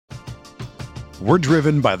We're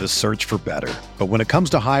driven by the search for better. But when it comes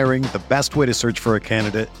to hiring, the best way to search for a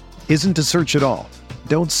candidate isn't to search at all.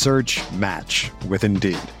 Don't search, match with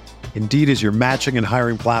Indeed. Indeed is your matching and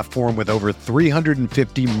hiring platform with over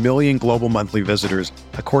 350 million global monthly visitors,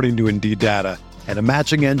 according to Indeed data, and a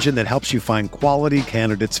matching engine that helps you find quality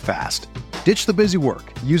candidates fast. Ditch the busy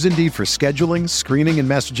work. Use Indeed for scheduling, screening, and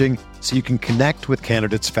messaging so you can connect with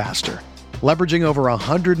candidates faster. Leveraging over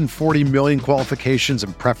 140 million qualifications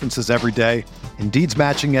and preferences every day, Indeed's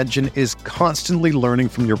matching engine is constantly learning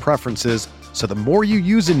from your preferences, so the more you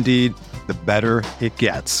use Indeed, the better it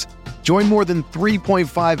gets. Join more than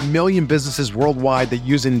 3.5 million businesses worldwide that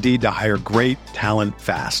use Indeed to hire great talent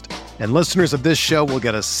fast. And listeners of this show will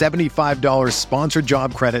get a $75 sponsored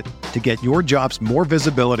job credit to get your jobs more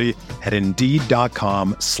visibility at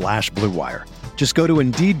Indeed.com/Blue Wire. Just go to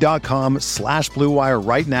Indeed.com/Blue Wire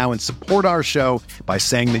right now and support our show by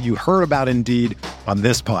saying that you heard about Indeed on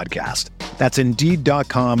this podcast. That's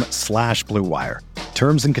Indeed.com/Blue Wire.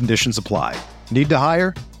 Terms and conditions apply. Need to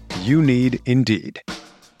hire? You need Indeed.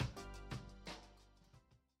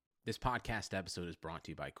 This podcast episode is brought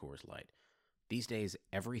to you by Coors Light. These days,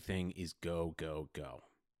 everything is go, go, go.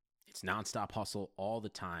 It's nonstop hustle all the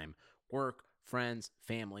time. Work, friends,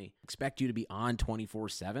 family, expect you to be on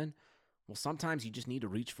 24/7. Well, sometimes you just need to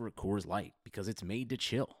reach for a Coors Light because it's made to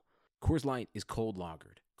chill. Coors Light is cold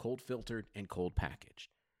lagered, cold filtered, and cold packaged.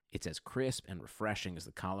 It's as crisp and refreshing as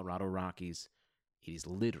the Colorado Rockies. It is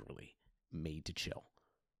literally made to chill.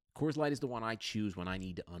 Coors Light is the one I choose when I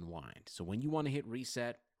need to unwind. So when you want to hit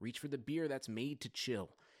reset, reach for the beer that's made to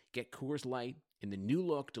chill. Get Coors Light in the new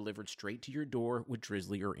look delivered straight to your door with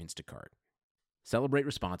Drizzly or Instacart. Celebrate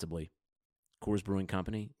responsibly. Coors Brewing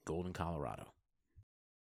Company, Golden, Colorado.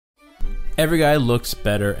 Every guy looks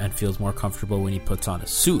better and feels more comfortable when he puts on a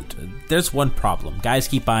suit. There's one problem. Guys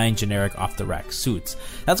keep buying generic off-the-rack suits.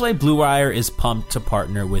 That's why Blue Wire is pumped to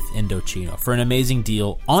partner with Indochino for an amazing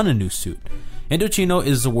deal on a new suit. Indochino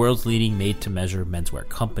is the world's leading made-to-measure menswear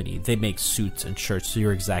company. They make suits and shirts to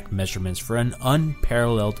your exact measurements for an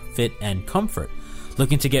unparalleled fit and comfort.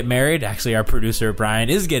 Looking to get married? Actually, our producer, Brian,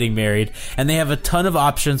 is getting married, and they have a ton of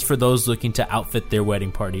options for those looking to outfit their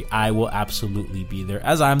wedding party. I will absolutely be there,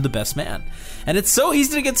 as I'm the best man. And it's so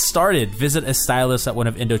easy to get started. Visit a stylist at one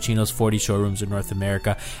of Indochino's 40 showrooms in North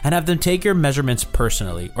America and have them take your measurements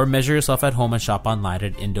personally, or measure yourself at home and shop online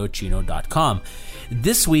at Indochino.com.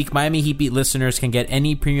 This week, Miami Heat Beat listeners can get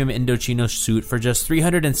any premium Indochino suit for just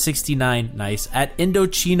 $369 nice at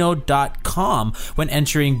Indochino.com when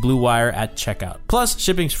entering Blue Wire at checkout. Plus,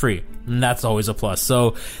 shipping's free. And that's always a plus.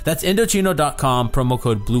 So that's Indochino.com, promo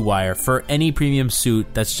code Blue Wire for any premium suit.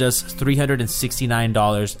 That's just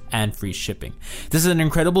 $369 and free shipping. This is an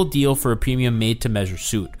incredible deal for a premium made-to-measure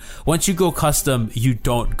suit. Once you go custom, you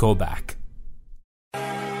don't go back.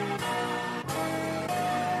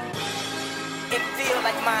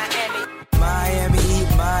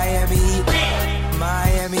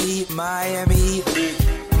 Miami. It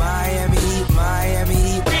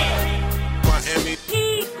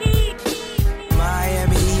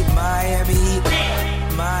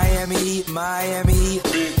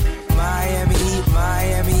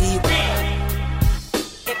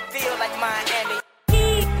feels like Miami.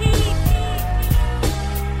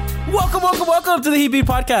 Welcome to the Heat Beat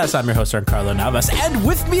Podcast. I'm your host, Carlo Navas, and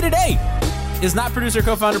with me today is not producer,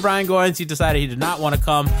 co-founder Brian Goins. He decided he did not want to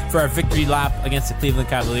come for our victory lap against the Cleveland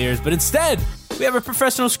Cavaliers, but instead, we have a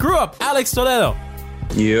professional screw-up, Alex Toledo.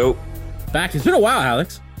 Yo. Back. It's been a while,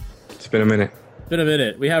 Alex. It's been a minute.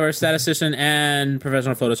 We have our statistician and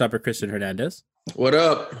professional Photoshopper, Christian Hernandez. What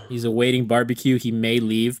up? He's awaiting barbecue. He may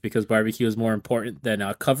leave because barbecue is more important than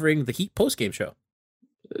covering the Heat post-game show.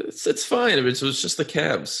 It's fine. It was just the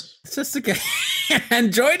Cavs. It's just the Cavs.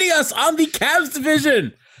 And joining us on the Cavs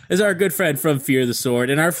division is our good friend from Fear the Sword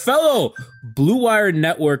and our fellow Blue Wire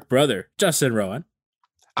Network brother, Justin Rowan.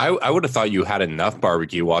 I would have thought you had enough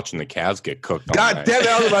barbecue watching the Cavs get cooked. God damn it,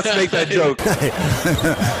 I was about to make that joke.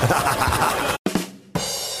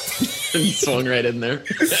 Swung right in there.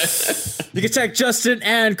 You can check Justin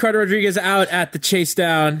and Carter Rodriguez out at the Chase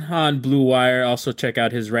Down on Blue Wire. Also check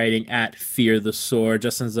out his writing at Fear the Sword.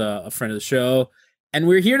 Justin's a friend of the show. And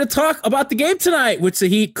we're here to talk about the game tonight, which the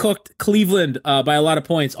Heat cooked Cleveland by a lot of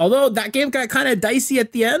points. Although that game got kind of dicey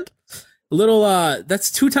at the end. A little,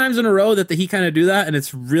 that's 2 times in a row that the Heat kind of do that. And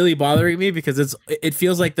it's really bothering me because it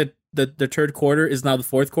feels like the third quarter is now the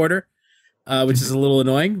fourth quarter, which is a little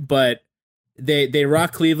annoying. But they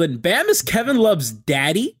rock Cleveland. Bam is Kevin Love's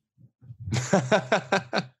daddy.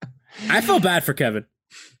 I felt bad for Kevin.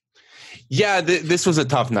 Yeah, this was a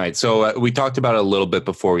tough night. So we talked about it a little bit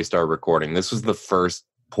before we started recording. This was the first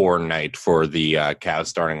poor night for the Cavs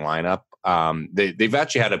starting lineup. They've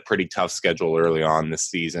actually had a pretty tough schedule early on this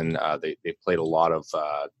season. They played a lot of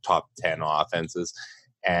top 10 offenses.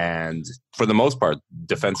 And for the most part,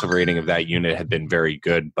 defensive rating of that unit had been very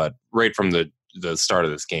good. But right from the start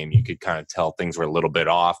of this game, you could kind of tell things were a little bit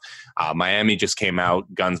off. Miami just came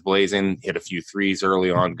out guns blazing, hit a few threes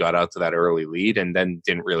early on, got out to that early lead, and then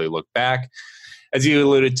didn't really look back. As you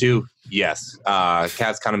alluded to, yes,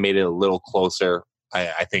 Cavs kind of made it a little closer.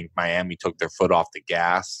 I think Miami took their foot off the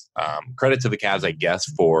gas. Credit to the Cavs, I guess,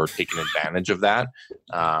 for taking advantage of that.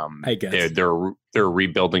 I guess they're a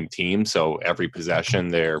rebuilding team, so every possession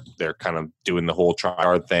they're kind of doing the whole try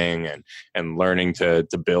hard thing and learning to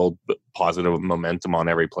build positive momentum on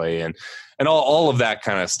every play and all of that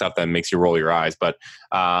kind of stuff that makes you roll your eyes. But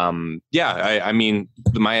I mean,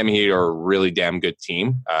 the Miami Heat are a really damn good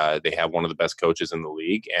team. They have one of the best coaches in the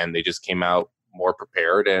league, and they just came out more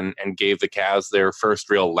prepared and gave the Cavs their first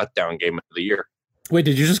real letdown game of the year. Wait,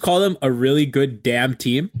 did you just call them a really good damn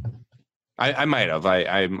team? I might have.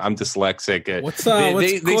 I'm dyslexic.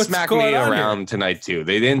 They smacked me around tonight too.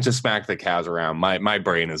 They didn't just smack the Cavs around. My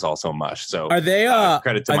brain is also mush. So are they?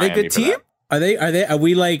 Credit to are Miami they a good team?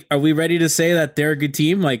 Are we ready to say that they're a good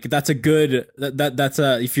team? Like that's a good that's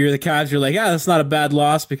a if you're the Cavs, you're like, that's not a bad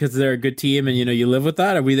loss because they're a good team, and you live with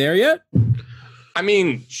that. Are we there yet? I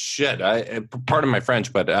mean, shit. Pardon my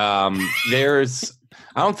French, but I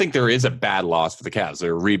don't think there is a bad loss for the Cavs.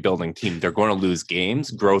 They're a rebuilding team. They're going to lose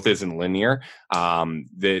games. Growth isn't linear.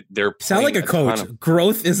 They're sound like a coach.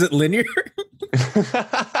 Growth isn't linear.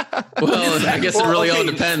 Well, I guess it really all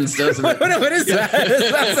depends, doesn't it? What is that?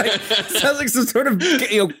 It sounds like some sort of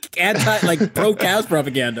anti pro Cavs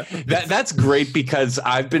propaganda. That's great because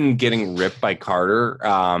I've been getting ripped by Carter.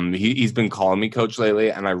 He's been calling me coach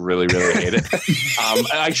lately, and I really, really hate it.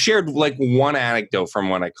 I shared like one anecdote from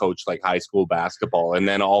when I coached like high school basketball, and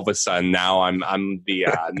then all of a sudden now I'm the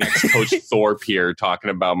next Coach Thorpe here talking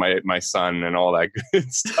about my son and all that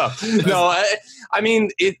good stuff. No, I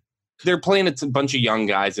mean it. They're playing a bunch of young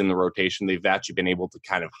guys in the rotation. They've actually been able to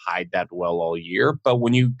kind of hide that well all year. But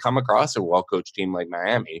when you come across a well-coached team like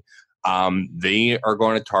Miami, they are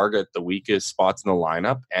going to target the weakest spots in the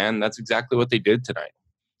lineup, and that's exactly what they did tonight.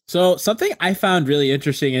 So something I found really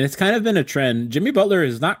interesting, and it's kind of been a trend, Jimmy Butler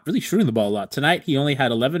is not really shooting the ball a lot. Tonight, he only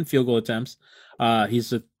had 11 field goal attempts. He's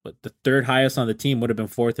the third highest on the team, would have been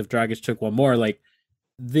fourth if Dragic took one more. Like,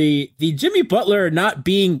 the Jimmy Butler not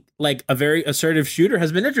being like a very assertive shooter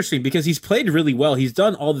has been interesting because he's played really well. He's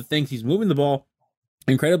done all the things. He's moving the ball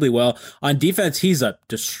incredibly well. On defense, he's a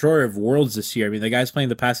destroyer of worlds this year. I mean, the guy's playing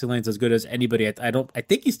the passing lanes as good as anybody. I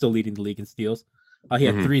think he's still leading the league in steals. He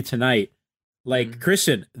had 3 tonight. Like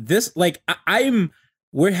Christian, this like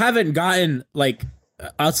we haven't gotten like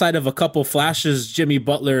outside of a couple flashes Jimmy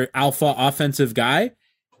Butler alpha offensive guy.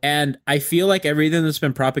 And I feel like everything that's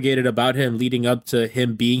been propagated about him leading up to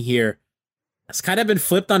him being here has kind of been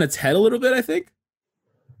flipped on its head a little bit, I think.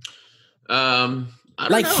 I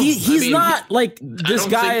don't know. He's not like this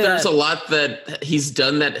guy. Think there's a lot that he's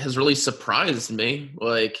done that has really surprised me.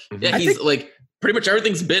 Like, yeah, like pretty much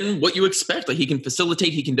everything's been what you expect. Like he can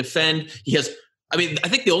facilitate, he can defend. He has, I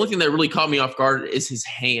think the only thing that really caught me off guard is his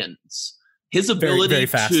hands. His ability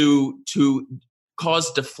to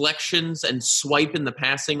cause deflections and swipe in the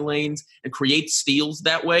passing lanes and create steals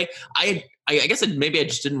that way. I guess maybe I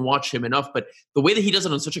just didn't watch him enough, but the way that he does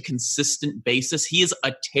it on such a consistent basis, he is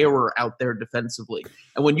a terror out there defensively.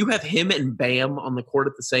 And when you have him and Bam on the court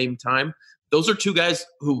at the same time, those are two guys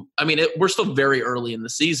who, we're still very early in the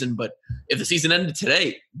season, but if the season ended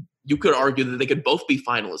today, you could argue that they could both be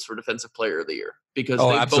finalists for Defensive Player of the Year because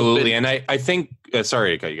absolutely. And I think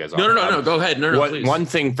sorry to cut you guys off. No, go ahead. No, please. One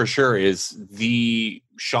thing for sure is the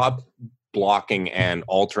shot blocking and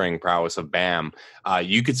altering prowess of Bam.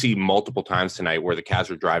 You could see multiple times tonight where the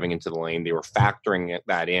Cavs were driving into the lane. They were factoring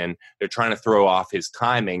that in. They're trying to throw off his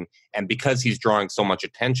timing. And because he's drawing so much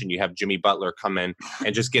attention, you have Jimmy Butler come in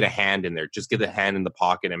and just get a hand in there, just get a hand in the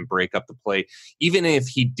pocket and break up the play. Even if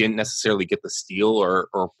he didn't necessarily get the steal or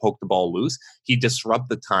poke the ball loose, he disrupts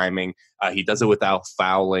the timing. He does it without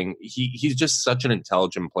fouling. He's just such an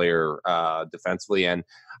intelligent player defensively. And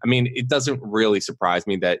it doesn't really surprise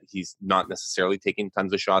me that he's not necessarily taking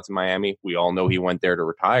tons of shots in Miami. We all know he went there to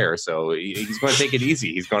retire, so he's going to take it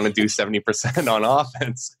easy. He's going to do 70% on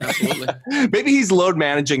offense. Absolutely. Maybe he's load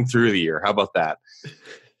managing through the year. How about that?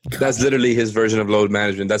 That's literally his version of load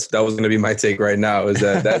management. That was going to be my take right now. Is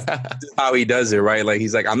that's how he does it, right? Like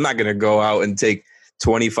he's like, I'm not going to go out and take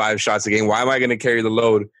 25 shots a game. Why am I going to carry the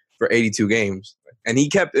load for 82 games? And he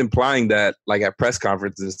kept implying that, like at press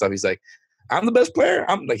conferences and stuff. He's like, I'm the best player.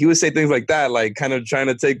 I'm like, he would say things like that, like kind of trying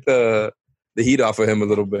to take the heat off of him a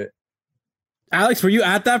little bit. Alex, were you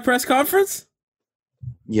at that press conference?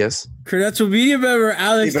 Yes. Credential media member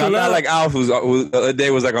Alex. I'm not like Alf, who the other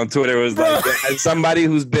day was like on Twitter, was like, as somebody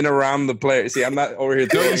who's been around the player. See, I'm not over here.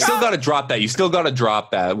 No, you still got to drop that. You still got to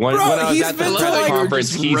drop that. When I was at the press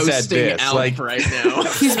conference, he said this. Alf like right now,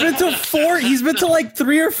 he's been to like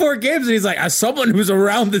 3 or 4 games, and he's like, as someone who's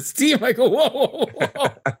around this team, I go, whoa.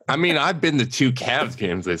 I mean, I've been to 2 Cavs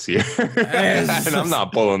games this year, and I'm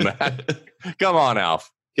not pulling that. Come on, Alf.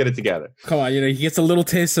 Get it together. Come on, he gets a little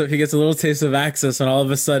taste of access, and all of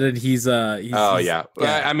a sudden he's yeah.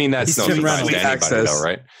 I mean, that's no surprise to anybody, though,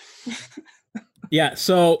 right? Yeah.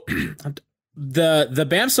 So the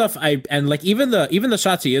Bam stuff, and like even the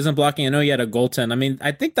shots he isn't blocking. I know he had a goaltend. I mean,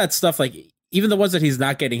 I think that stuff, like even the ones that he's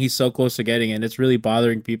not getting, he's so close to getting, and it's really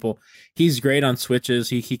bothering people. He's great on switches.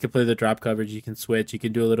 He can play the drop coverage. He can switch. He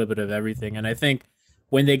can do a little bit of everything, and I think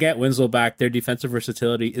when they get Winslow back, their defensive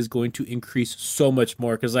versatility is going to increase so much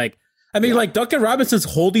more. Because, like Duncan Robinson's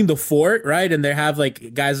holding the fort, right? And they have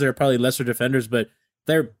like guys that are probably lesser defenders, but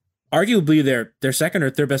they're arguably their second or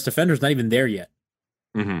third best defenders not even there yet.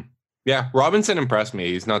 Mm-hmm. Yeah, Robinson impressed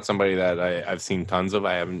me. He's not somebody that I've seen tons of.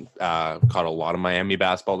 I haven't caught a lot of Miami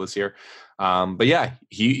basketball this year. But yeah,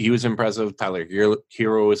 he was impressive. Tyler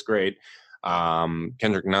Hero was great.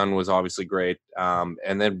 Kendrick Nunn was obviously great.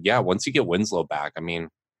 And then, yeah, once you get Winslow back, I mean,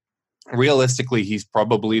 realistically, he's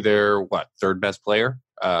probably their, third best player,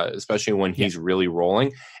 especially when he's really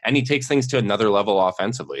rolling. And he takes things to another level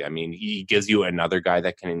offensively. I mean, he gives you another guy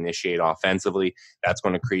that can initiate offensively. That's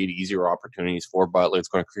going to create easier opportunities for Butler. It's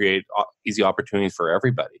going to create easy opportunities for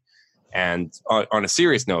everybody. And on a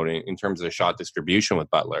serious note, in terms of shot distribution with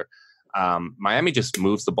Butler, Miami just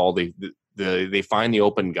moves the ball. They find the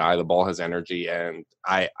open guy. The ball has energy, and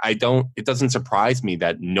it doesn't surprise me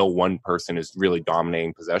that no one person is really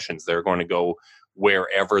dominating possessions. They're going to go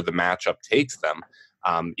wherever the matchup takes them.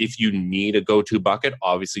 If you need a go-to bucket,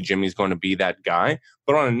 obviously Jimmy's going to be that guy.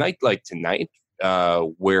 But on a night like tonight,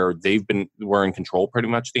 where we're in control pretty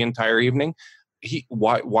much the entire evening,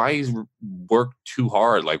 why work too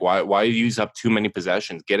hard? Like why use up too many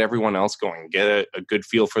possessions? Get everyone else going. Get a good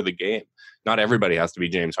feel for the game. Not everybody has to be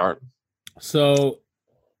James Harden. So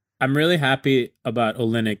I'm really happy about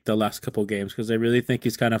Olynyk the last couple games because I really think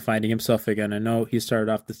he's kind of finding himself again. I know he started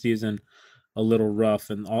off the season a little rough,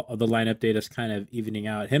 and all the lineup data is kind of evening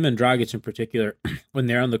out. Him and Dragic in particular, when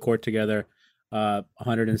they're on the court together,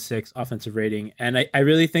 106 offensive rating, and I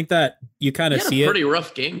really think that you kind of see it. Pretty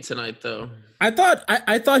rough game tonight, though. I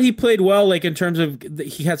thought he played well, like in terms of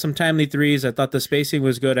he had some timely threes. I thought the spacing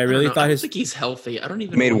was good. I don't think he's healthy. I don't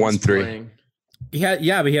even made know 1 3. Playing. But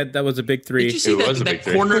that was a big 3. Did you see that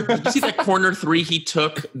corner? Did you see that corner 3 he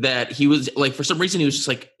took? That he was like, for some reason, he was just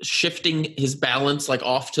like shifting his balance like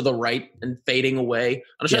off to the right and fading away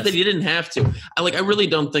on a shot that he didn't have to. I really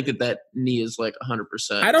don't think that knee is like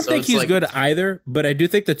 100%. I don't think he's good either, but I do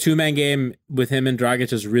think the 2-man game with him and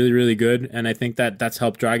Dragic is really, really good, and I think that's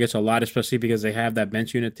helped Dragic a lot, especially because they have that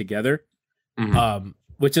bench unit together. Mm-hmm.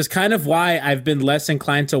 Which is kind of why I've been less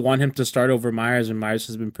inclined to want him to start over Myers, and Myers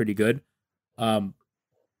has been pretty good. I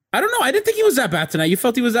don't know. I didn't think he was that bad tonight. You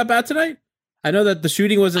felt he was that bad tonight? I know that the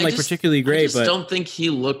shooting wasn't particularly great, but I don't think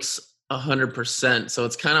he looks 100%. So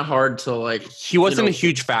it's kind of hard to like. He wasn't a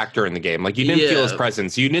huge factor in the game. Like you didn't feel his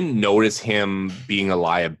presence. You didn't notice him being a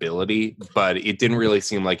liability, but it didn't really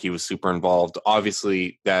seem like he was super involved.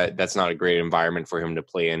 Obviously, that's not a great environment for him to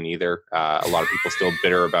play in either. A lot of people still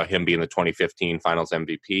bitter about him being the 2015 Finals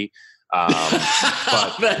MVP.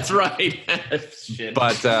 But that's right. Shit.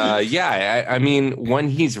 But I mean, when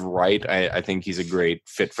he's right, I think he's a great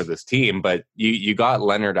fit for this team. But you got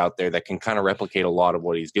Leonard out there that can kind of replicate a lot of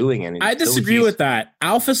what he's doing. And I disagree with that.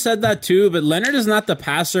 Alpha said that too, but Leonard is not the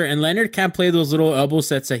passer, and Leonard can't play those little elbow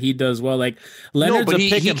sets that he does well. Like Leonard's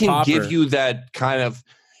he can give you that kind of.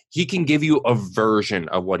 He can give you a version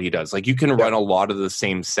of what he does. Like you can run a lot of the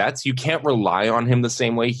same sets. You can't rely on him the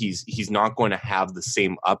same way. He's not going to have the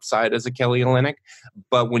same upside as a Kelly Olynyk.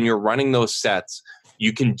 But when you're running those sets,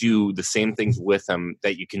 you can do the same things with him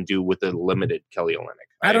that you can do with a limited Kelly Olynyk.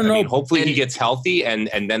 I don't know. Mean, hopefully he gets healthy and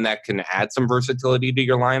then that can add some versatility to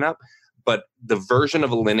your lineup. But the version of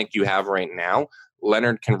Olynyk you have right now,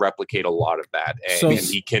 Leonard can replicate a lot of that. And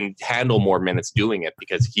he can handle more minutes doing it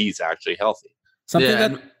because he's actually healthy.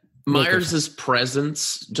 Myers'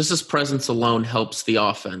 presence, just his presence alone, helps the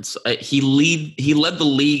offense. He led the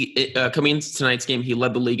league coming into tonight's game. He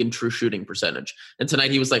led the league in true shooting percentage, and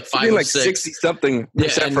tonight he was like 5 or 6,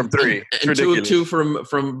 60-something% from 3, and 2 of 2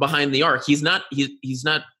 from behind the arc. He's not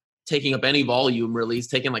taking up any volume really. He's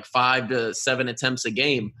taking like 5 to 7 attempts a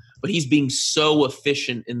game, but he's being so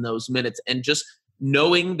efficient in those minutes and just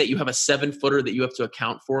knowing that you have a 7-footer that you have to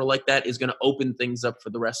account for like that is going to open things up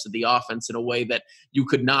for the rest of the offense in a way that you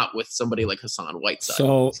could not with somebody like Hassan Whiteside.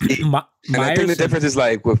 So, and I think the difference is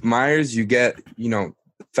like with Myers, you get, the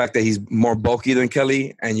fact that he's more bulky than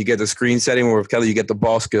Kelly, and you get the screen setting, where with Kelly, you get the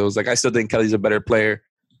ball skills. Like, I still think Kelly's a better player,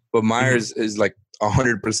 but Myers is like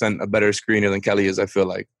 100% a better screener than Kelly is, I feel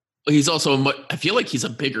like. He's also, I feel like he's a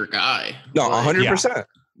bigger guy. No, 100%. Yeah.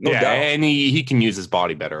 No doubt. And he can use his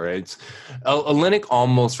body better. It's Olynyk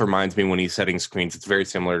almost reminds me when he's setting screens. It's very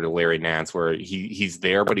similar to Larry Nance, where he's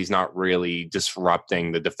there, but he's not really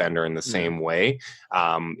disrupting the defender in the same way.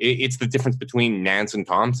 It's the difference between Nance and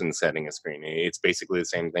Thompson setting a screen. It's basically the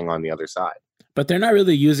same thing on the other side. But they're not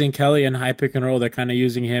really using Kelly in high pick and roll. They're kind of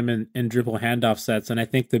using him in dribble handoff sets. And I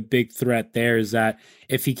think the big threat there is that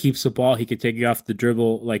if he keeps the ball, he could take you off the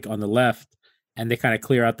dribble, like on the left, and they kind of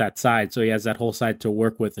clear out that side. So he has that whole side to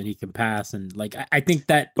work with and he can pass. And like, I think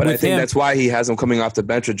that, but I think that's why he has him coming off the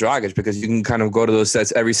bench with Dragic, because you can kind of go to those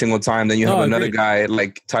sets every single time. Then you have another guy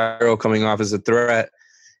like Tyro coming off as a threat,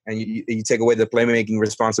 and you take away the playmaking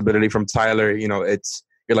responsibility from Tyler. You're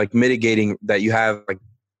like mitigating that you have like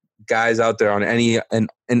guys out there on in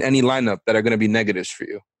any lineup that are going to be negatives for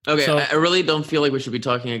you. Okay, so, I really don't feel like we should be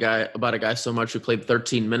talking about a guy so much who played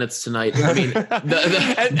 13 minutes tonight. I mean,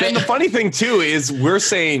 and the funny thing too is we're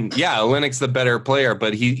saying, yeah, Olynyk's the better player,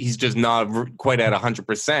 but he's just not quite at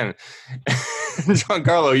 100%.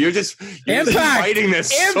 Giancarlo, you're just fighting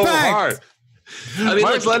this so hard. I mean,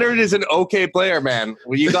 Mars Leonard is an okay player, man.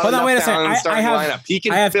 Well, you got enough talent in the starting lineup. He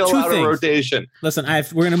can fill out a rotation. Listen,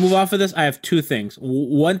 we're going to move off of this. I have two things.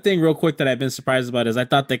 One thing real quick that I've been surprised about is I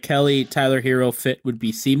thought the Kelly Tyler Hero fit would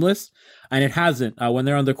be seamless, and it hasn't. When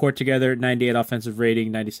they're on the court together, 98 offensive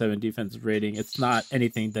rating, 97 defensive rating. It's not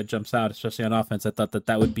anything that jumps out, especially on offense. I thought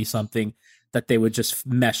that would be something that they would just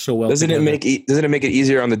mesh so well. Doesn't it make it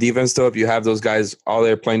easier on the defense though if you have those guys all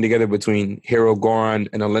there playing together between Hero, Goran,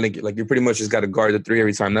 and Olynyk? Like, you pretty much just got to guard the three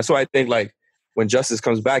every time. That's why I think like when Justice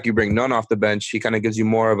comes back, you bring Nunn off the bench. He kind of gives you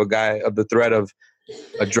more of a guy of the threat of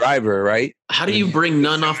a driver, right? How do you bring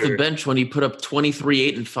Nunn off the bench when he put up 23,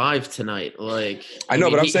 8, and 5 tonight? Like, I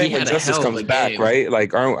know, but I'm saying when Justice comes back, right?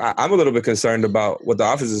 Like, I'm a little bit concerned about what the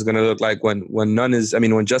offense is going to look like when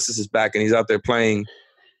Justice is back and he's out there playing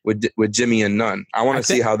with Jimmy and Nunn. I want to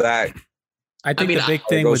see how that. I think the big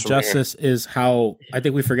thing with Justice is how I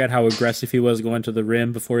think we forget how aggressive he was going to the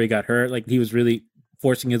rim before he got hurt. Like, he was really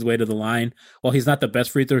forcing his way to the line. While he's not the best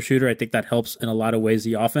free throw shooter, I think that helps in a lot of ways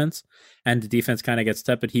the offense, and the defense kind of gets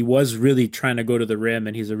tepid. He was really trying to go to the rim,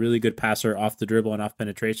 and he's a really good passer off the dribble and off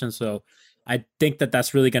penetration. So I think that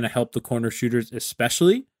that's really going to help the corner shooters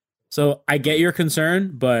especially. So I get your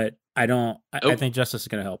concern, but I don't. I think Justice is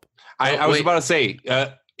going to help. I was about to say,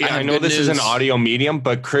 I know this is an audio medium,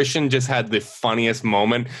 but Christian just had the funniest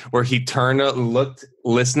moment where he turned, looked,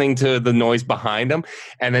 listening to the noise behind him,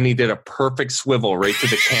 and then he did a perfect swivel right to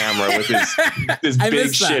the camera with his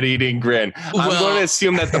big shit-eating grin. I'm going to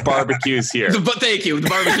assume that the barbecue's here. But thank you. The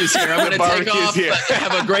barbecue's here. I'm going to take off.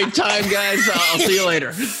 Have a great time, guys. I'll see you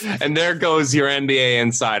later. And there goes your NBA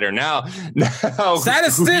insider. Now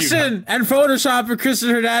statistician and Photoshopper Christian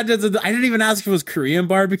Hernandez. I didn't even ask if it was Korean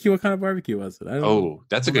barbecue. What kind of barbecue was it?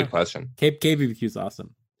 That's a good question. KBBQ is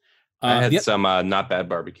awesome. I had some not bad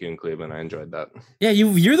barbecue in Cleveland. I enjoyed that. Yeah,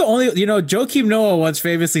 you're the only, Joakim Noah once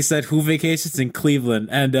famously said who vacations in Cleveland,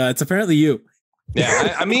 and it's apparently you.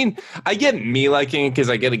 Yeah, I mean, I get me liking it because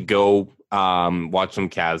I get to go watch some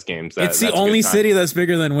Cavs games. It's the only city that's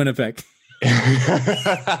bigger than Winnipeg.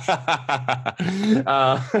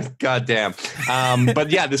 God damn. But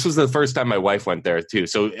yeah, this was the first time my wife went there too.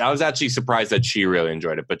 So I was actually surprised that she really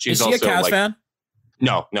enjoyed it. But she's also a Cavs fan?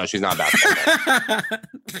 No, she's not that.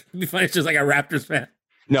 It'd be funny. She's like a Raptors fan.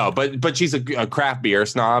 No, but she's a craft beer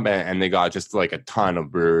snob, and they got just like a ton of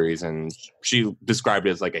breweries, and she described it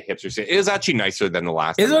as like a hipster city. It was actually nicer than the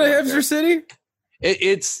last. Is it a hipster city?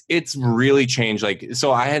 It's really changed. Like,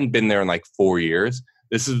 so I hadn't been there in like 4 years.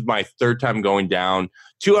 This is my third time going down.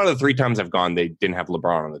 2 out of the 3 times I've gone, they didn't have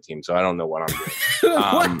LeBron on the team, so I don't know what I'm doing.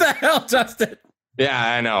 What the hell, Justin?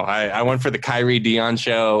 Yeah, I know. I went for the Kyrie Dion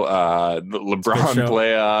show, the LeBron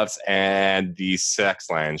playoffs, and the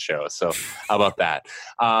Sexland show. So how about that?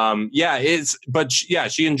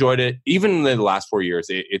 She enjoyed it. Even in the last 4 years,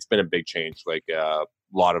 it's been a big change. Like a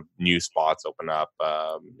lot of new spots open up.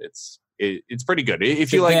 It's pretty good.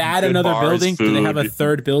 If you like, they add another building. Do they have a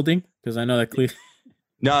third building? Because I know that Cleveland.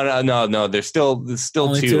 No. There's still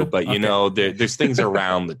only 2, but okay. There's things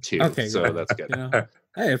around the 2. Okay, so that's good.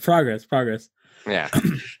 Hey, progress. Yeah.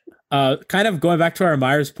 Kind of going back to our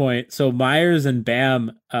Myers point. So Myers and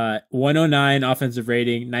Bam, 109 offensive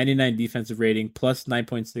rating, 99 defensive rating, plus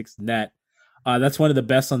 9.6 net. That's one of the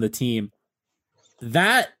best on the team.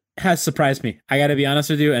 That has surprised me. I got to be honest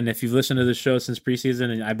with you. And if you've listened to the show since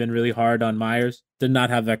preseason, and I've been really hard on Myers, did not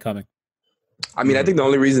have that coming. I mean, I think the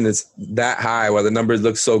only reason it's that high, while the numbers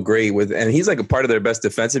look so great and he's like a part of their best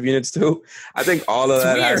defensive units too. I think all of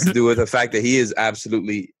that has to do with the fact that he is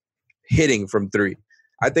absolutely hitting from three.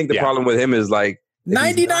 I think the problem with him is like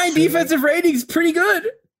 99 defensive ratings, pretty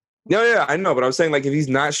good. Yeah, I know, but I'm saying like if he's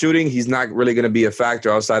not shooting, he's not really going to be a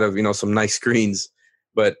factor outside of some nice screens.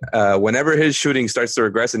 But whenever his shooting starts to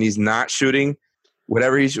regress and he's not shooting,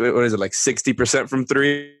 whatever what is it, like 60% from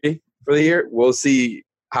three for the year, we'll see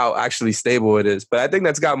how actually stable it is. But I think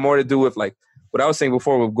that's got more to do with like what I was saying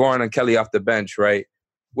before with Goran and Kelly off the bench, right?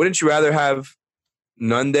 Wouldn't you rather have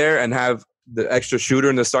none there and have the extra shooter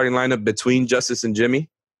in the starting lineup between Justice and Jimmy?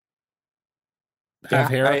 I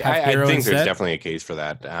think there's definitely a case for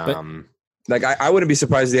that. Like I wouldn't be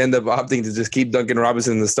surprised they end up opting to just keep Duncan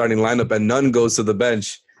Robinson in the starting lineup and none goes to the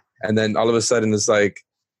bench. And then all of a sudden it's like,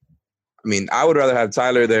 I mean, I would rather have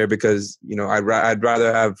Tyler there because, I'd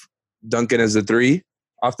rather have Duncan as a three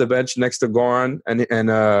off the bench next to Goran and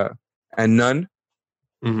Nunn.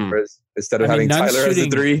 Mm-hmm. Instead of having Tyler as a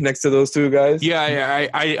three next to those two guys. Yeah,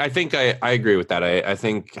 I think I agree with that. I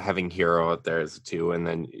think having Hero out there as a two, and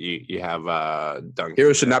then you have Duncan.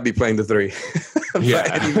 Hero should not be playing the three.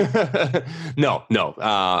 Yeah. No.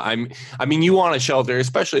 I mean, you want to shelter,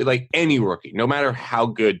 especially like any rookie, no matter how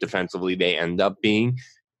good defensively they end up being,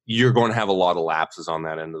 you're going to have a lot of lapses on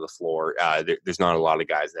that end of the floor. There's not a lot of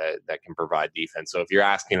guys that can provide defense. So if you're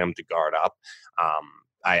asking them to guard up,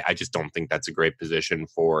 I just don't think that's a great position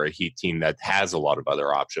for a Heat team that has a lot of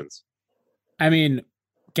other options. I mean,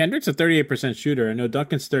 Kendrick's a 38% shooter. I know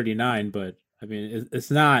Duncan's 39, but I mean,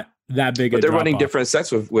 it's not that big. But they're running different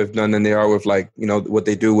sets with Nunn than they are with what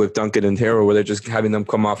they do with Duncan and Hero, where they're just having them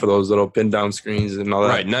come off of those little pin down screens and all that.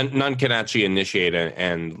 Right. Nunn can actually initiate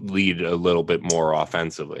and lead a little bit more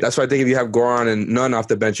offensively. That's why I think if you have Goran and Nunn off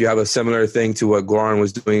the bench, you have a similar thing to what Goran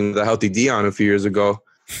was doing with the healthy Dion a few years ago,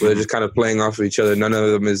 where they're just kind of playing off of each other. None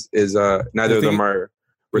of them is neither of them are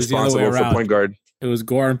responsible for point guard. It was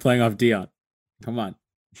Goran playing off Dion. Come on.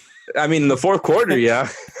 I mean, in the fourth quarter, yeah,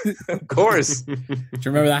 of course. Do you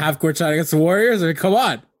remember that half-court shot against the Warriors? I mean, come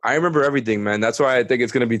on. I remember everything, man. That's why I think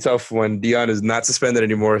it's going to be tough when Dion is not suspended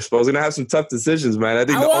anymore. Spo's going to have some tough decisions, man. I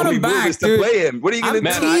think the only move is to play him. What are you going to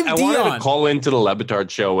do? Man, I wanted to call into the Lebitard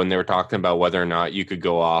show when they were talking about whether or not you could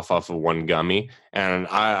go off of one gummy. And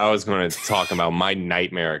I was going to talk about my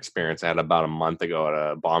nightmare experience I had about a month ago at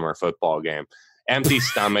a Bomber football game. Empty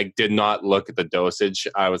stomach, did not look at the dosage.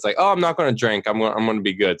 I was like, oh, I'm not going to drink. I'm going to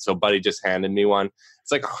be good. So buddy just handed me one.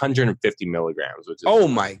 It's like 150 milligrams. Which is, oh,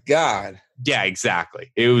 my God. Yeah,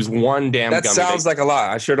 exactly. It was one damn that gummy. That sounds like a lot.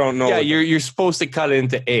 I sure don't know. Yeah, you're supposed to cut it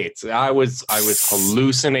into eights. I was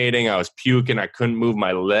hallucinating. I was puking. I couldn't move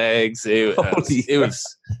my legs. It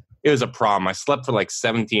was a problem. I slept for like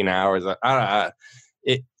 17 hours.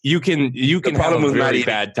 You can have a very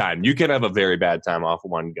bad time. You can have a very bad time off of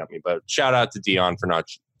one gummy. But shout out to Dion for not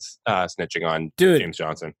snitching on James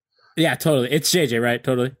Johnson. Yeah, totally. It's JJ, right?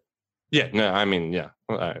 Totally. Yeah. No, I mean, yeah.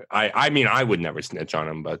 I would never snitch on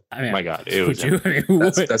him, but my God, it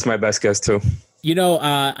was. That's my best guess too.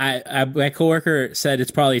 My coworker said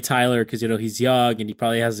it's probably Tyler because he's young and he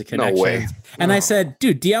probably has the connection. No way. And I said,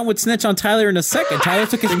 dude, Dion would snitch on Tyler in a second. Tyler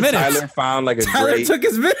took his minutes. Tyler took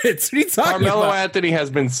his minutes. What are you talking Carmelo about? Anthony has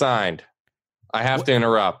been signed. I have to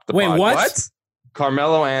interrupt. Wait, what?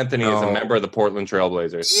 Carmelo Anthony is a member of the Portland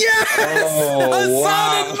Trailblazers. Yes,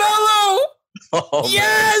 Hassan and Melo. Oh,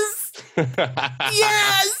 yes.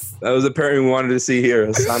 Yes. That was the pairing we wanted to see here,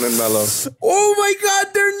 Hassan and Melo. Oh my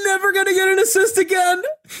God, they're never gonna get an assist again.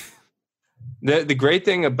 The great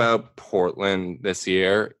thing about Portland this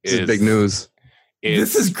year is big news.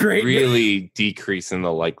 This is great. Really decreasing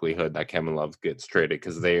the likelihood that Kevin Love gets traded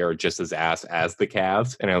because they are just as ass as the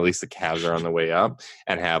Cavs, and at least the Cavs are on the way up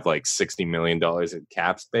and have like $60 million in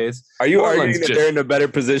cap space. Are you arguing that they're in a better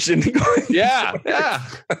position? Yeah.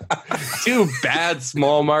 Two bad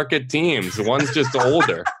small market teams. One's just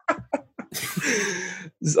older.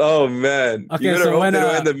 Oh man! Okay, you better so hope they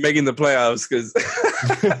don't end up making the playoffs because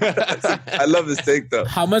I love this take though.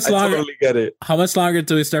 How much longer? I totally get it. How much longer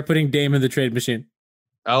until we start putting Dame in the trade machine?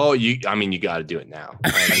 Oh, you got to do it now.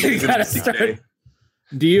 You gotta start.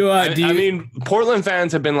 Do you? I mean, Portland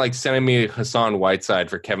fans have been like sending me Hassan Whiteside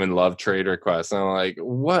for Kevin Love trade requests, and I'm like,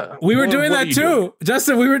 what? We were doing that too, doing?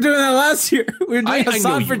 Justin. We were doing that last year. We were doing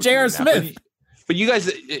Hassan for J.R. Smith. But you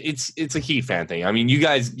guys, it's a Heat fan thing. I mean, you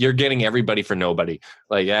guys, you're getting everybody for nobody.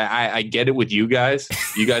 Like, I get it with you guys.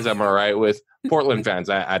 You guys, I'm all right with. Portland fans,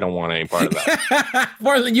 I don't want any part of that.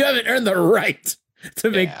 Portland, you haven't earned the right. to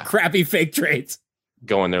make crappy fake trades.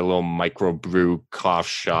 Go in their little microbrew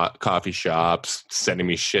coffee shops, sending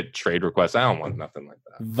me shit trade requests. I don't want nothing like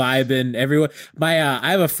that. Vibing everyone. I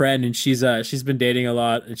have a friend and she's been dating a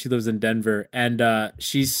lot and she lives in Denver and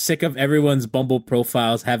she's sick of everyone's Bumble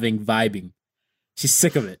profiles having vibing. She's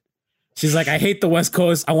sick of it. She's like, I hate the West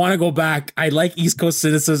Coast. I want to go back. I like East Coast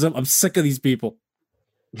cynicism. I'm sick of these people.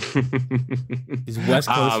 These West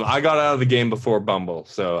Coast. I got out of the game before Bumble,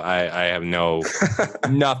 so I have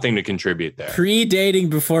nothing to contribute there. Pre-dating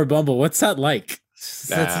before Bumble. What's that like?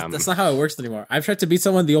 That's not how it works anymore. I've tried to be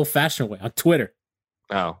someone the old-fashioned way on Twitter.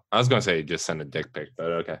 Oh, I was going to say just send a dick pic,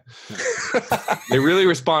 but okay. They really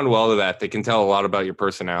respond well to that. They can tell a lot about your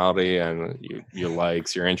personality and your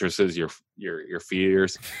likes, your interests, your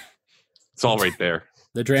fears. It's all right there.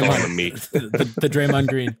 The Draymond, the Draymond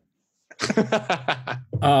Green.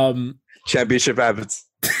 Championship habits.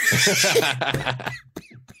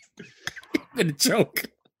 I'm gonna choke.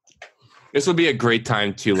 This would be a great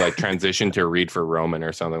time to like transition to a read for Roman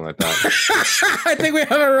or something like that. I think we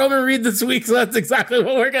have a Roman read this week, so that's exactly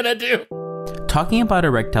what we're gonna do. Talking about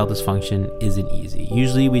erectile dysfunction isn't easy.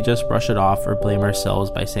 Usually we just brush it off or blame ourselves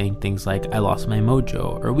by saying things like, I lost my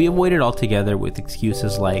mojo, or we avoid it altogether with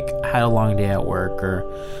excuses like, I had a long day at work, or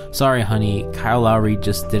sorry honey, Kyle Lowry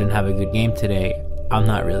just didn't have a good game today. I'm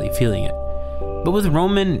not really feeling it. But with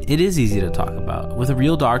Roman, it is easy to talk about, with a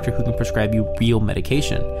real doctor who can prescribe you real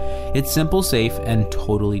medication. It's simple, safe, and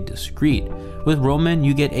totally discreet. With Roman,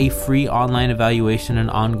 you get a free online evaluation and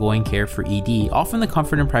ongoing care for ED, all from the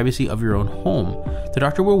comfort and privacy of your own home. The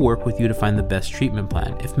doctor will work with you to find the best treatment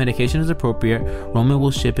plan. If medication is appropriate, Roman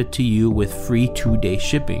will ship it to you with free 2-day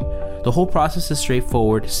shipping. The whole process is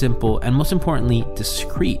straightforward, simple, and most importantly,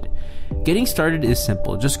 discreet. Getting started is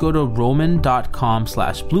simple. Just go to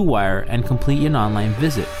roman.com/bluewire and complete an online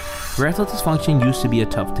visit. Erectile dysfunction used to be a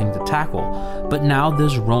tough thing to tackle, but now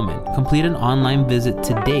there's Roman. Complete an online visit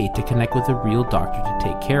today to connect with a real doctor to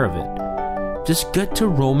take care of it. Just get to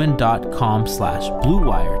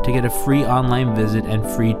roman.com/bluewire to get a free online visit and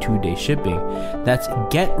free 2-day shipping. That's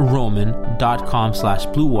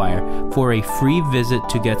getroman.com/bluewire for a free visit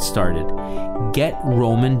to get started.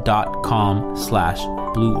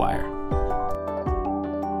 Getroman.com/bluewire.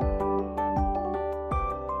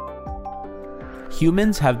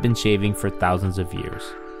 Humans have been shaving for thousands of years.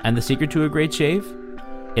 And the secret to a great shave?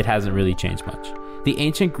 It hasn't really changed much. The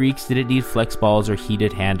ancient Greeks didn't need flex balls or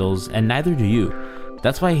heated handles, and neither do you.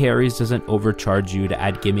 That's why Harry's doesn't overcharge you to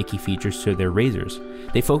add gimmicky features to their razors.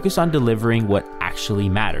 They focus on delivering what actually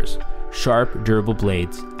matters: sharp, durable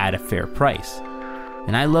blades at a fair price.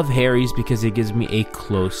 And I love Harry's because it gives me a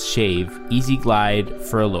close shave, easy glide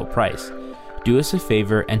for a low price. Do us a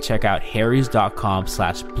favor and check out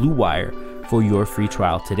harrys.com/bluewire for your free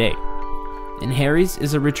trial today. And Harry's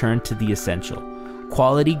is a return to the essential.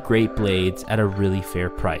 Quality, great blades at a really fair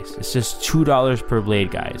price. It's just $2 per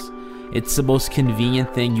blade, guys. It's the most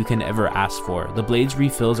convenient thing you can ever ask for. The blades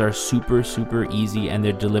refills are super easy and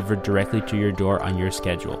they're delivered directly to your door on your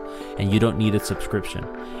schedule. And you don't need a subscription.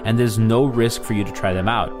 And there's no risk for you to try them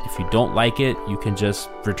out. If you don't like it, you can just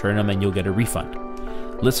return them and you'll get a refund.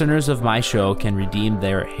 Listeners of my show can redeem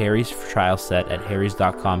their Harry's trial set at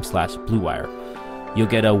harrys.com/bluewire. You'll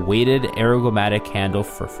get a weighted ergomatic handle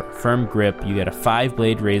for firm grip. You get a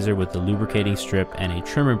 5-blade razor with the lubricating strip and a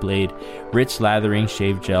trimmer blade, rich lathering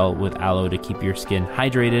shave gel with aloe to keep your skin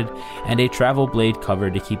hydrated, and a travel blade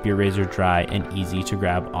cover to keep your razor dry and easy to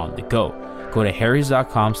grab on the go. Go to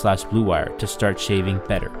harrys.com/bluewire to start shaving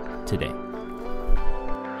better today.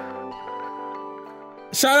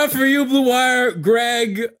 Shout out for you, Blue Wire,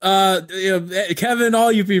 Greg, Kevin,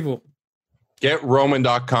 all you people. Get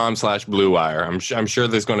roman.com/bluewire. I'm sure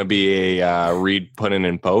there's going to be a read put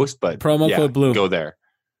in post, but promo code blue. Go there.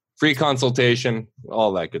 Free consultation,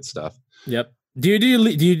 all that good stuff. Yep. Do you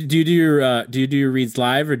do your reads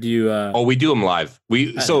live or do you? We do them live.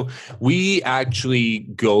 We actually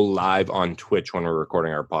go live on Twitch when we're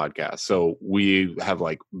recording our podcast. So we have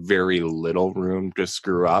like very little room to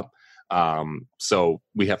screw up. So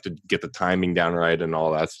we have to get the timing down right and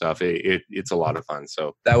all that stuff. It's a lot of fun.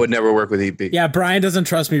 So that would never work with EP. Yeah, Brian doesn't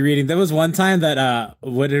trust me reading. There was one time that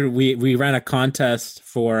we ran a contest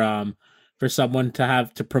for someone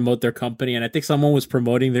to promote their company, and I think someone was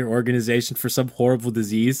promoting their organization for some horrible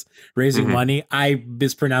disease, raising money. I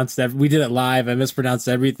mispronounced we did it live. I mispronounced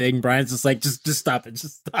everything. Brian's just like, just stop it.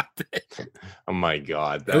 Just stop it. Oh my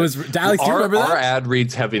God. It was Alex. Do you remember that? Our ad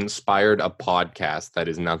reads have inspired a podcast that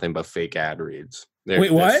is nothing but fake ad reads.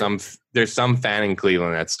 Wait, what? There's some fan in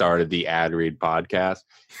Cleveland that started the ad read podcast,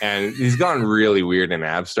 and he's gone really weird and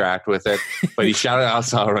abstract with it. But he shouted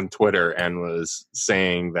us out on Twitter and was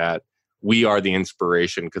saying that we are the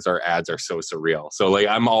inspiration because our ads are so surreal. So like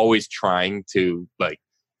I'm always trying to like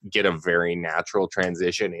get a very natural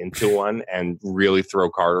transition into one and really throw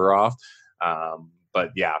Carter off.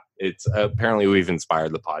 But yeah, it's apparently we've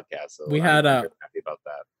inspired the podcast. So I'm happy about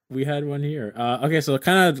that. We had one here. Okay, so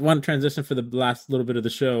kind of want to transition for the last little bit of the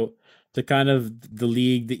show to kind of the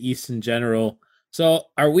league, the East in general. So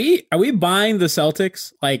are we buying the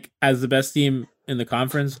Celtics like as the best team in the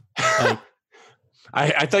conference? Like,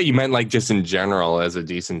 I thought you meant like just in general as a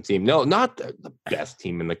decent team. No, not the best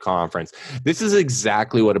team in the conference. This is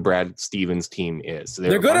exactly what a Brad Stevens team is.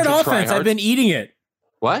 They're good at offense. I've been eating it.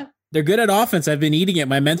 What? They're good at offense. I've been eating it.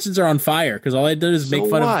 My mentions are on fire because all I did is make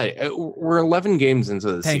fun of. We're 11 games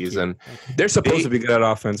into the season. They're supposed to be good at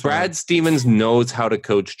offense. Brad Stevens knows how to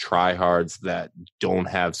coach tryhards that don't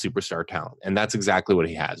have superstar talent, and that's exactly what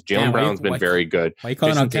he has. Jaylen Brown's been very good.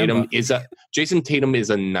 Jason Tatum is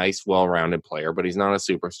a nice, well-rounded player, but he's not a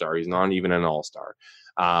superstar. He's not even an all-star.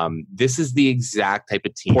 This is the exact type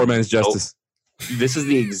of team. Poor man's justice. This is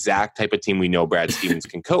the exact type of team we know Brad Stevens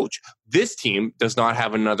can coach. This team does not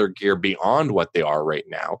have another gear beyond what they are right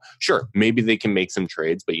now. Sure, maybe they can make some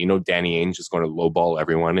trades, but Danny Ainge is going to lowball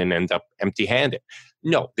everyone and end up empty-handed.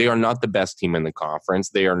 No, they are not the best team in the conference.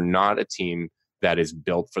 They are not a team that is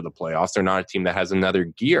built for the playoffs. They're not a team that has another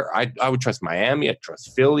gear. I would trust Miami. I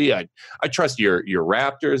trust Philly. I trust your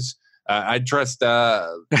Raptors. I trust.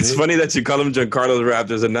 It's funny that you call them Giancarlo's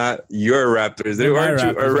Raptors and not your Raptors. They weren't you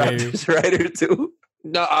a Raptors writer too?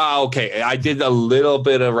 No, okay. I did a little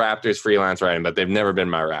bit of Raptors freelance writing, but they've never been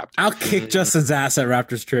my Raptors. I'll kick Justin's ass at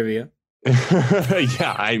Raptors trivia.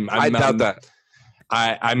 Yeah, I doubt that.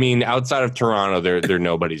 I mean, outside of Toronto, they're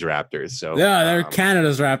nobody's Raptors. So yeah, they're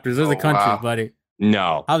Canada's Raptors. They're the country, buddy.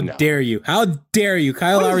 No, how dare you? How dare you?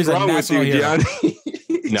 Kyle Lowry's a national hero.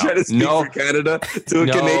 Trying to speak for Canada to a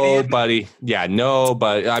Canadian, buddy. Yeah, no,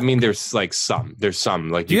 but I mean, there's some.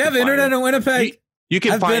 Like, do you have internet in Winnipeg? You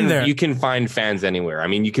can find fans anywhere. I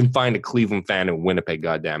mean, you can find a Cleveland fan in Winnipeg.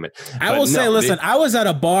 God it! I will say, listen, I was at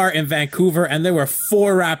a bar in Vancouver, and there were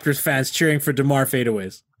 4 Raptors fans cheering for DeMar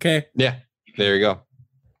fadeaways. Okay. Yeah, there you go.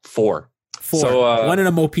 4. So one in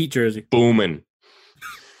a Mo Pete jersey. Booming.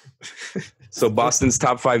 So Boston's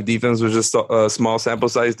top 5 defense was just a small sample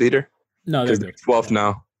size leader. No, they're 12th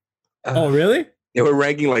now. Oh, really? They were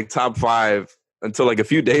ranking like top 5 until like a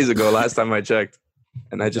few days ago. Last time I checked,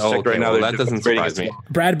 and I just checked right now. Well, that doesn't surprise me.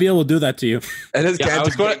 Brad Beal will do that to you. And I was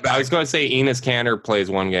going to say Enes Kanter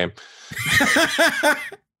plays one game.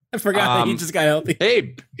 I forgot that he just got healthy.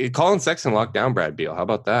 Hey, Colin Sexton locked down Brad Beal. How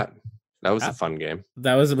about that? That was a fun game.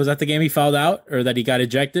 Was that the game he fouled out or that he got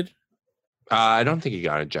ejected? I don't think he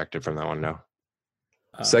got ejected from that one. No.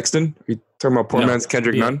 Sexton? Are you talking about poor man's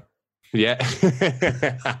Kendrick Nunn? Yeah.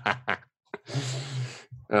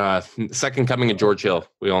 Second coming of George Hill.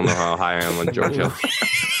 We all know how high I am on George Hill.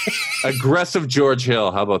 Aggressive George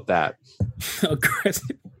Hill. How about that?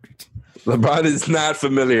 Aggressive. LeBron is not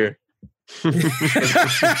familiar. You're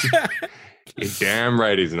damn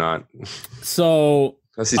right he's not. So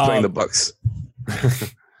unless he's playing the Bucks.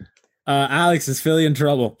 Alex, is Philly in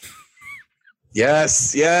trouble?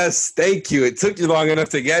 Yes. Thank you. It took you long enough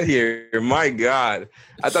to get here. My God.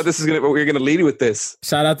 I thought we were gonna lead with this.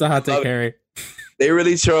 Shout out to Hot Take Harry. They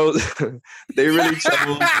really chose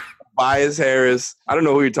Tobias Harris. I don't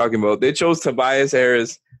know who you're talking about. They chose Tobias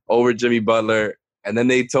Harris over Jimmy Butler. And then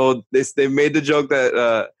they made the joke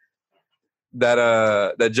that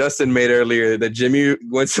Justin made earlier, that Jimmy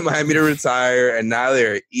went to Miami to retire, and now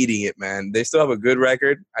they're eating it, man. They still have a good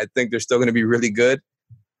record. I think they're still going to be really good.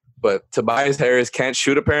 But Tobias Harris can't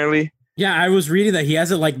shoot, apparently. Yeah, I was reading that he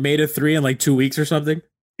hasn't made a 3 in 2 weeks or something.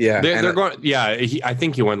 Yeah, they're going. Yeah, I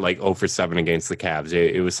think he went 0 for 7 against the Cavs.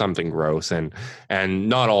 It was something gross, and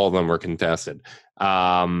not all of them were contested.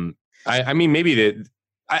 I mean, maybe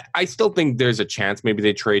I still think there's a chance maybe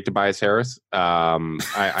they trade Tobias Harris. I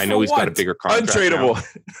know he's got a bigger contract. Untradeable.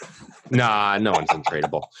 Nah, no one's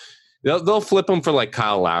untradeable. They'll flip him for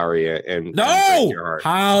Kyle Lowry and no.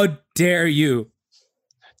 How dare you?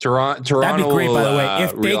 Toronto That'd be great, by the way.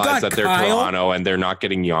 If they got that they're Toronto and they're not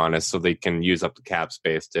getting Giannis, so they can use up the cap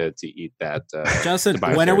space to eat that. Justin,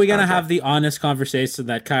 when are we going to have the honest conversation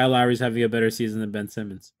that Kyle Lowry's having a better season than Ben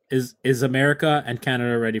Simmons? Is America and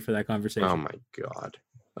Canada ready for that conversation?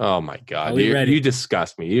 Oh my God! You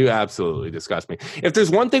disgust me. You absolutely disgust me. If there's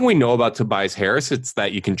one thing we know about Tobias Harris, it's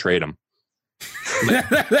that you can trade him.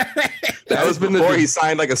 That was before he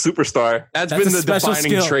signed like a superstar. That's been the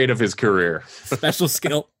defining trait of his career. Special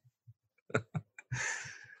skill.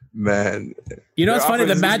 Man. You know, it's funny.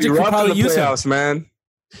 The Magic could probably use him. Man.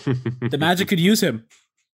 The Magic could use him.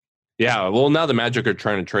 Yeah. Well, now the Magic are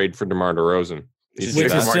trying to trade for DeMar DeRozan. Which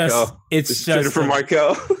is just, it's just for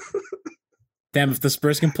Markel. Damn, if the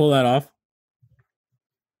Spurs can pull that off.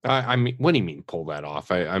 I mean, what do you mean pull that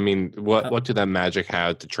off? I mean, what do that Magic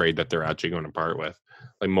have to trade that they're actually going to part with?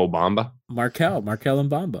 Like Mo Bamba? Markel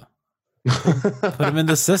and Bamba. Put him in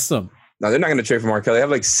the system. No, they're not going to trade for Markel. They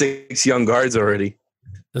have like 6 young guards already.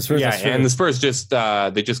 And the Spurs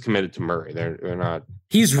they just committed to Murray. They're not.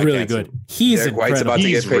 He's really good. He's incredible.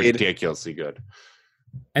 He's ridiculously good.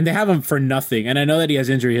 And they have him for nothing. And I know that he has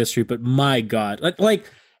injury history, but my God,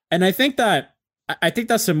 and I think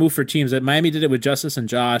that's a move for teams. That Miami did it with Justice and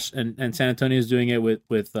Josh, and San Antonio is doing it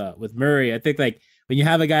with Murray. I think like when you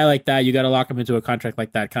have a guy like that, you got to lock him into a contract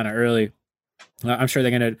like that kind of early. I'm sure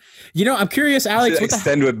they're gonna. I'm curious, Alex.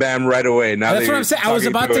 Extend with Bam right away. Now that's what I'm saying. I was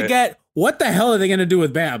about to get. What the hell are they gonna do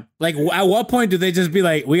with Bam? Like, at what point do they just be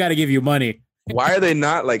like, we got to give you money? Why are they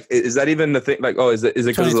not like? Is that even the thing? Like, is it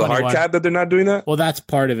because of the hard cap that they're not doing that? Well, that's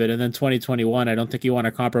part of it. And then 2021, I don't think you want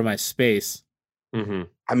to compromise space. Mm-hmm.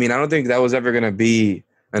 I mean, I don't think that was ever gonna be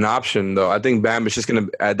an option, though. I think Bam is just gonna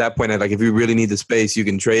at that point, like, if you really need the space, you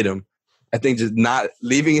can trade him. I think just not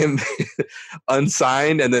leaving him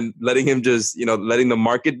unsigned and then letting him just, letting the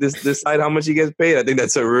market decide how much he gets paid. I think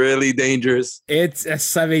that's a really dangerous. There's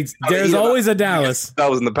always a Dallas. That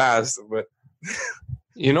was in the past, but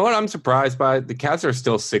you know what I'm surprised by? The Cavs are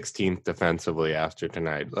still 16th defensively after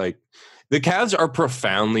tonight. Like, the Cavs are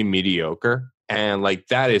profoundly mediocre. And like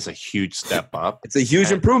that is a huge step up. It's a huge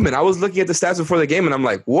improvement. I was looking at the stats before the game and I'm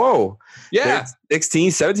like, whoa. Yeah.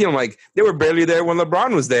 16, 17. I'm like, they were barely there when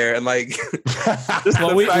LeBron was there. And like,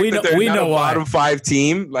 well, we know why. Bottom 5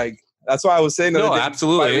 team. Like, that's why I was saying that. No,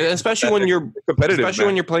 absolutely. Especially when you're competitive. Especially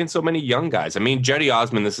when you're playing so many young guys. I mean, Jetty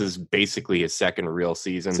Osman, this is basically his second real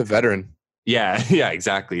season. It's a veteran. Yeah,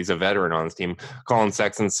 exactly. He's a veteran on his team. Colin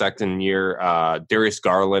Sexton's second year. Darius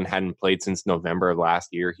Garland hadn't played since November of last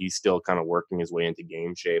year. He's still kind of working his way into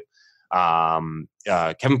game shape.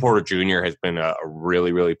 Kevin Porter Jr. has been a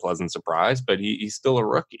really, really pleasant surprise, but he's still a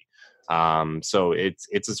rookie. So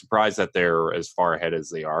it's a surprise that they're as far ahead as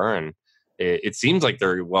they are, and it seems like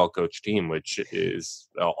they're a well-coached team, which is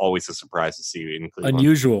always a surprise to see in Cleveland.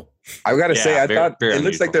 Unusual. I've got to say, I thought it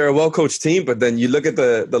looks like they're a well-coached team, but then you look at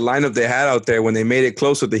the lineup they had out there when they made it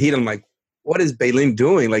close with the Heat. I'm like, what is Baleen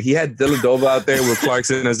doing? Like, he had Villadova out there with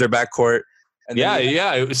Clarkson as their backcourt.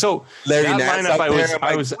 And So Larry that Nance lineup,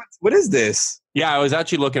 I was what is this? Yeah, I was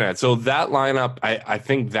actually looking at it. So that lineup, I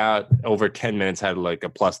think that over 10 minutes had like a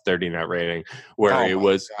plus 30 net rating, where it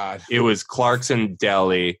was Clarkson,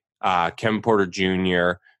 Delly, Kevin Porter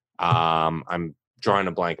Jr. I'm drawing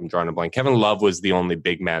a blank. Kevin Love was the only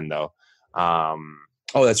big man though.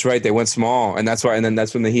 Oh, that's right. They went small, and that's why. And then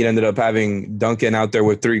that's when the Heat ended up having Duncan out there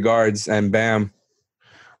with 3 guards and Bam.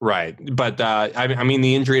 Right, but I mean,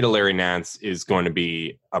 the injury to Larry Nance is going to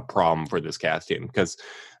be a problem for this Cavs team because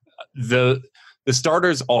the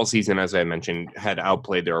starters all season, as I mentioned, had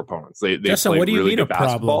outplayed their opponents. They Justin, played what do you really mean good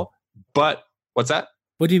basketball. But what's that?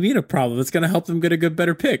 What do you mean a problem? It's going to help them get a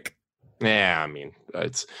better pick. Yeah, I mean,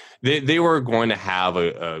 they were going to have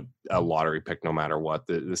a lottery pick no matter what.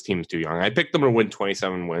 This team's too young. I picked them to win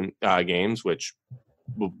 27 games, which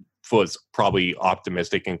was probably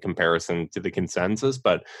optimistic in comparison to the consensus,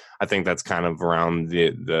 but I think that's kind of around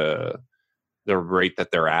the rate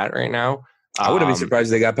that they're at right now. I wouldn't be surprised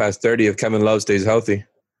if they got past 30 if Kevin Love stays healthy.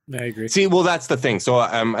 I agree. See, well, that's the thing. So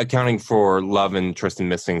I'm accounting for Love and Tristan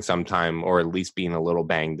missing some time, or at least being a little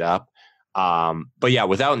banged up. But yeah,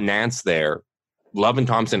 without Nance there, Love and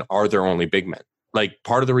Thompson are their only big men. Like,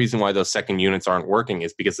 part of the reason why those second units aren't working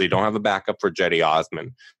is because they don't have a backup for Jetty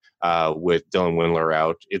Osman. With Dylan Windler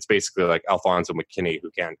out, it's basically like Alfonso McKinney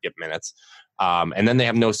who can't get minutes, and then they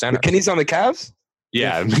have no center. McKinney's on the Cavs.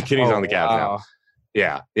 Yeah, McKinney's on the Cavs now.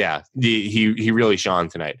 Yeah. He really shone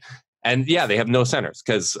tonight, and yeah, they have no centers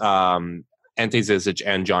because Ante Zizic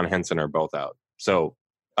and John Henson are both out. So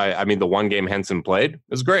I mean, the one game Henson played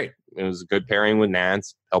was great. It was a good pairing with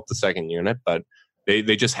Nance, helped the second unit, but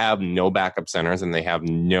they just have no backup centers and they have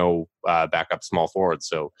no backup small forwards.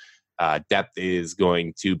 So. Depth is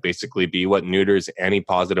going to basically be what neuters any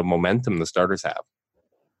positive momentum the starters have.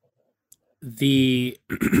 The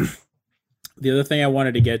other thing I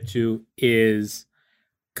wanted to get to is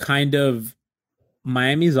kind of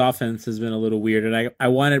Miami's offense has been a little weird, and I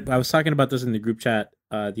was talking about this in the group chat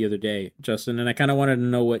the other day, Justin, and I kind of wanted to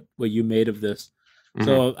know what you made of this. Mm-hmm.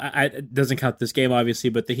 So it doesn't count this game, obviously,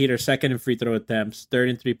 but the Heat are second in free throw attempts, third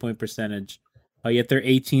in 3-point percentage. Yet they're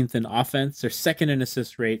 18th in offense. They're second in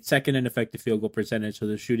assist rate, second in effective field goal percentage. So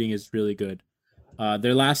the shooting is really good.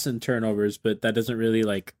 They're last in turnovers, but that doesn't really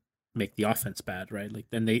like make the offense bad, right? Like,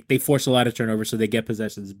 then they force a lot of turnovers, so they get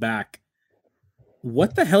possessions back.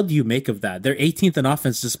 What the hell do you make of that? They're 18th in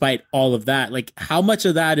offense despite all of that. Like, how much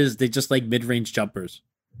of that is they just like mid-range jumpers?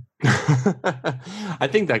 I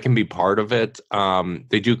think that can be part of it.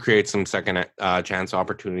 They do create some second chance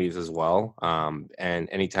opportunities as well. And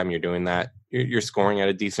anytime you're doing that, you're scoring at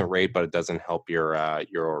a decent rate, but it doesn't help your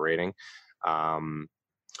Euro rating.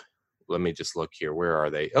 Let me just look here. Where are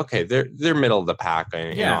they? Okay, they're middle of the pack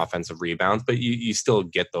in offensive rebounds, but you still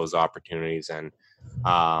get those opportunities. And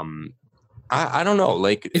I don't know.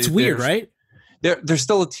 Like, it's weird, right? They're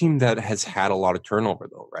still a team that has had a lot of turnover,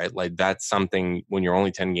 though, right? Like, that's something when you're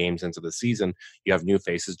only 10 games into the season, you have new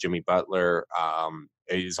faces. Jimmy Butler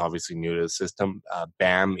is obviously new to the system.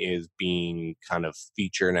 Bam is being kind of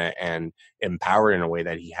featured and empowered in a way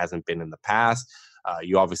that he hasn't been in the past.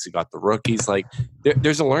 You obviously got the rookies. Like,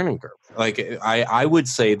 there's a learning curve. Like, I would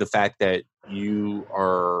say the fact that you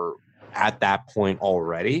are at that point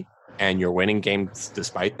already and you're winning games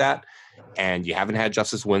despite that, and you haven't had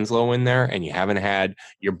Justice Winslow in there, and you haven't had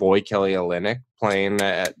your boy Kelly Olynyk playing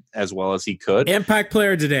as well as he could. Impact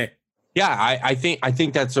player today. Yeah, I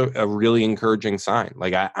think that's a really encouraging sign.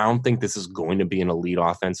 Like, I don't think this is going to be an elite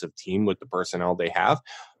offensive team with the personnel they have,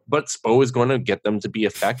 but Spo is going to get them to be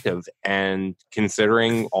effective. And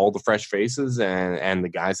considering all the fresh faces and the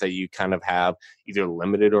guys that you kind of have either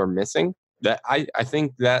limited or missing, that I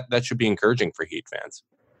think that should be encouraging for Heat fans.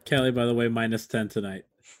 Kelly, by the way, -10 tonight.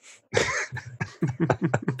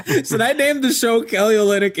 Should I name the show Kelly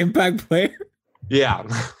Olynyk Impact Player? Yeah.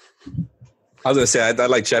 I was gonna say I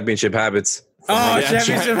like Championship Habits. Oh,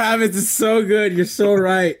 Championship Habits is so good. You're so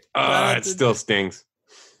right. It still stings.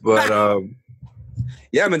 But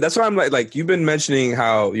yeah, man, that's why I'm like you've been mentioning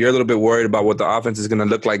how you're a little bit worried about what the offense is gonna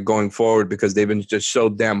look like going forward because they've been just so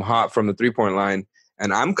damn hot from the 3-point line.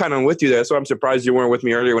 And I'm kind of with you there. So I'm surprised you weren't with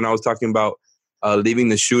me earlier when I was talking about leaving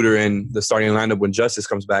the shooter in the starting lineup when Justice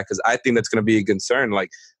comes back, because I think that's going to be a concern. Like,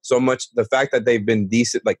 so much the fact that they've been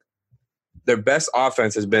decent, like their best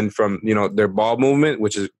offense has been from, their ball movement,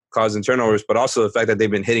 which is causing turnovers, but also the fact that they've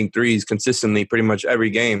been hitting threes consistently pretty much every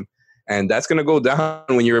game. And that's going to go down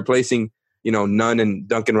when you're replacing, Nunn and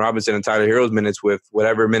Duncan Robinson and Tyler Hero's minutes with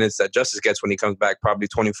whatever minutes that Justice gets when he comes back, probably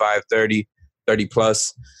 25, 30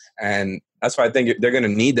 plus. And that's why I think they're going to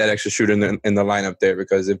need that extra shooter in the lineup there,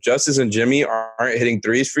 because if Justice and Jimmy aren't hitting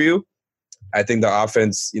threes for you, I think the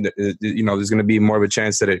offense, there's going to be more of a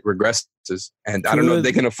chance that it regresses. And I don't know if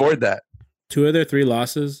they can afford that. 2 of their 3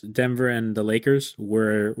 losses, Denver and the Lakers,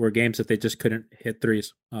 were games that they just couldn't hit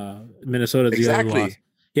threes. Minnesota's the other loss.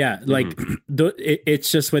 Yeah, like it's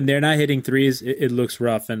just when they're not hitting threes, it looks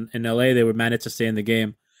rough. And in LA, they would manage to stay in the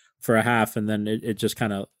game for a half, and then it just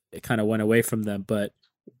kind of went away from them. But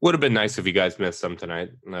would have been nice if you guys missed some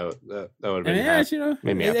tonight. No, that would have been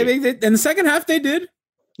made me happy. In the second half, they did.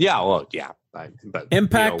 Yeah, well, yeah. But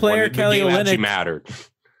Impact player Kelly Olynyk mattered.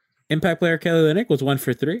 Impact player Kelly Olynyk was 1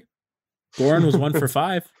 for 3. Goran was 1 for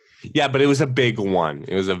 5. Yeah, but it was a big one.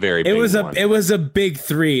 It was a very big one. It was a big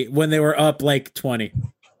 3 when they were up like 20.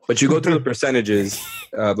 But you go through the percentages,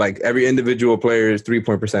 like every individual player's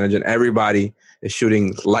 3-point percentage, and everybody is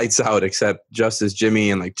shooting lights out except Justice,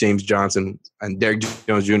 Jimmy, and like James Johnson and Derrick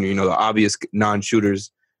Jones Jr., the obvious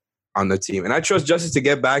non-shooters on the team. And I trust Justice to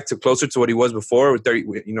get back to closer to what he was before. With 30,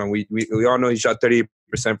 we all know he shot 30%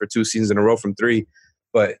 for 2 seasons in a row from 3.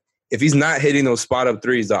 But if he's not hitting those spot-up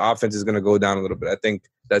threes, the offense is going to go down a little bit. I think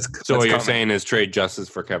that's what you're saying is trade Justice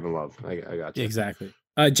for Kevin Love. I got you. Exactly.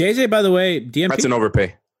 JJ, by the way, DMP. That's an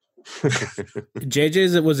overpay.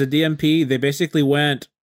 JJ's it was a DMP. They basically went.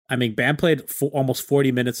 Bam played almost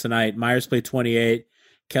 40 minutes tonight. Myers played 28.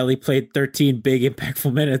 Kelly played 13 big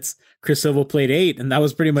impactful minutes. Chris Silva played 8, and that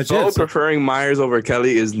was pretty much it. Preferring Myers over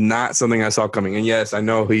Kelly is not something I saw coming. And yes, I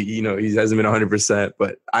know he hasn't been 100%,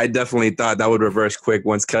 but I definitely thought that would reverse quick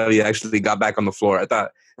once Kelly actually got back on the floor. I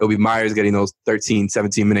thought it would be Myers getting those 13,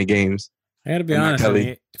 17-minute games. I got to be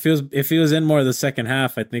honest. If he was in more of the second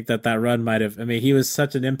half, I think that run might have. He was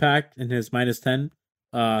such an impact in his -10.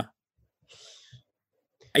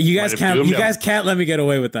 You guys can't let me get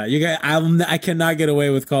away with that. You guys, I cannot get away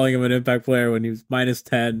with calling him an impact player when he was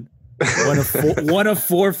 -10. 1 of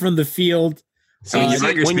 4 from the field. So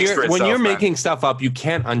when you're making stuff up, you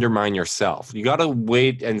can't undermine yourself. You got to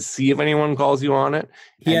wait and see if anyone calls you on it.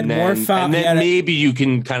 He had more fouls. And then maybe you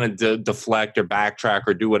can kind of deflect or backtrack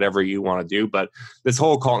or do whatever you want to do. But this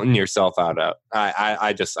whole calling yourself out,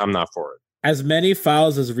 I'm not for it. As many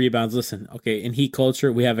fouls as rebounds. Listen, okay, in Heat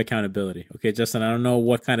culture, we have accountability. Okay, Justin, I don't know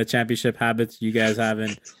what kind of championship habits you guys have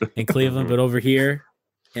in Cleveland, but over here,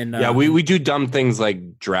 we do dumb things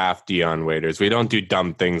like draft Dion Waiters. We don't do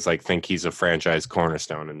dumb things like think he's a franchise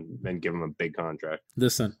cornerstone and give him a big contract.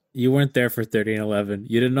 Listen, You weren't there for 30-11.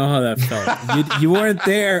 You didn't know how that felt. You weren't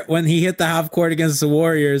there when he hit the half court against the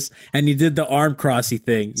Warriors and he did the arm crossy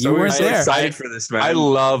thing. You weren't there. Excited for this, man. I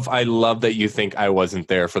love that you think I wasn't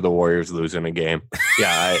there for the Warriors losing a game.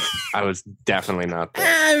 Yeah, I was definitely not there.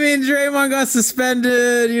 I mean, Draymond got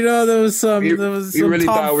suspended. There was some. We really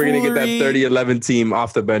thought we were going to get that 30-11 team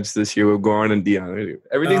off the bench this year with Goran and Dion.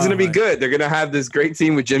 Everything's going to be good. They're going to have this great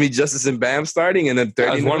team with Jimmy, Justice, and Bam starting, and then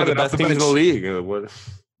 30. One of the best teams in the league.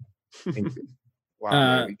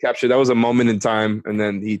 Wow, he captured. That was a moment in time, and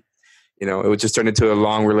then he, it would just turn into a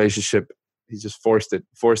long relationship. He just forced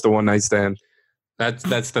the one night stand.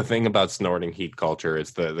 That's the thing about snorting heat culture.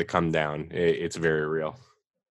 It's the come down. It's very real.